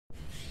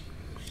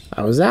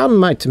I was out in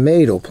my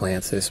tomato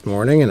plants this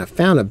morning and I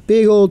found a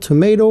big old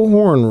tomato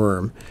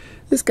hornworm.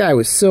 This guy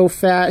was so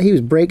fat he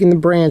was breaking the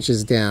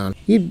branches down.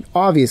 He'd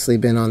obviously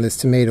been on this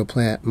tomato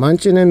plant,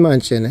 munching and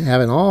munching,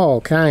 having all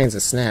kinds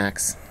of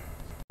snacks.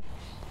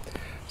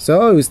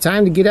 So it was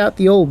time to get out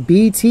the old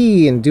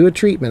BT and do a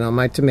treatment on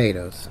my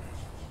tomatoes.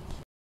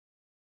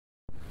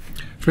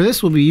 For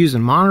this we'll be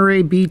using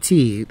Monterey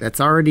BT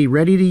that's already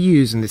ready to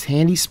use in this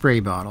handy spray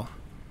bottle.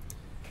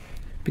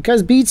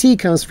 Because BT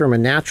comes from a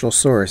natural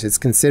source, it's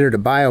considered a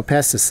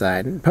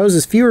biopesticide and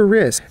poses fewer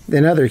risks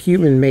than other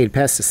human-made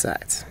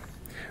pesticides.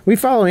 We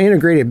follow an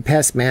integrated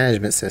pest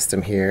management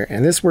system here,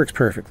 and this works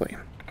perfectly.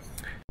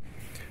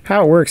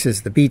 How it works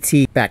is the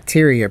BT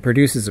bacteria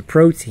produces a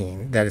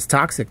protein that is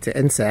toxic to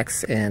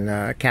insects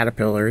and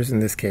caterpillars in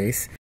this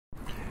case.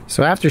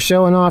 So after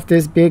showing off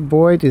this big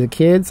boy to the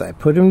kids, I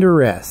put him to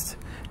rest.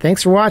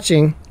 Thanks for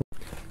watching.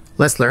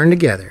 Let's learn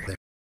together.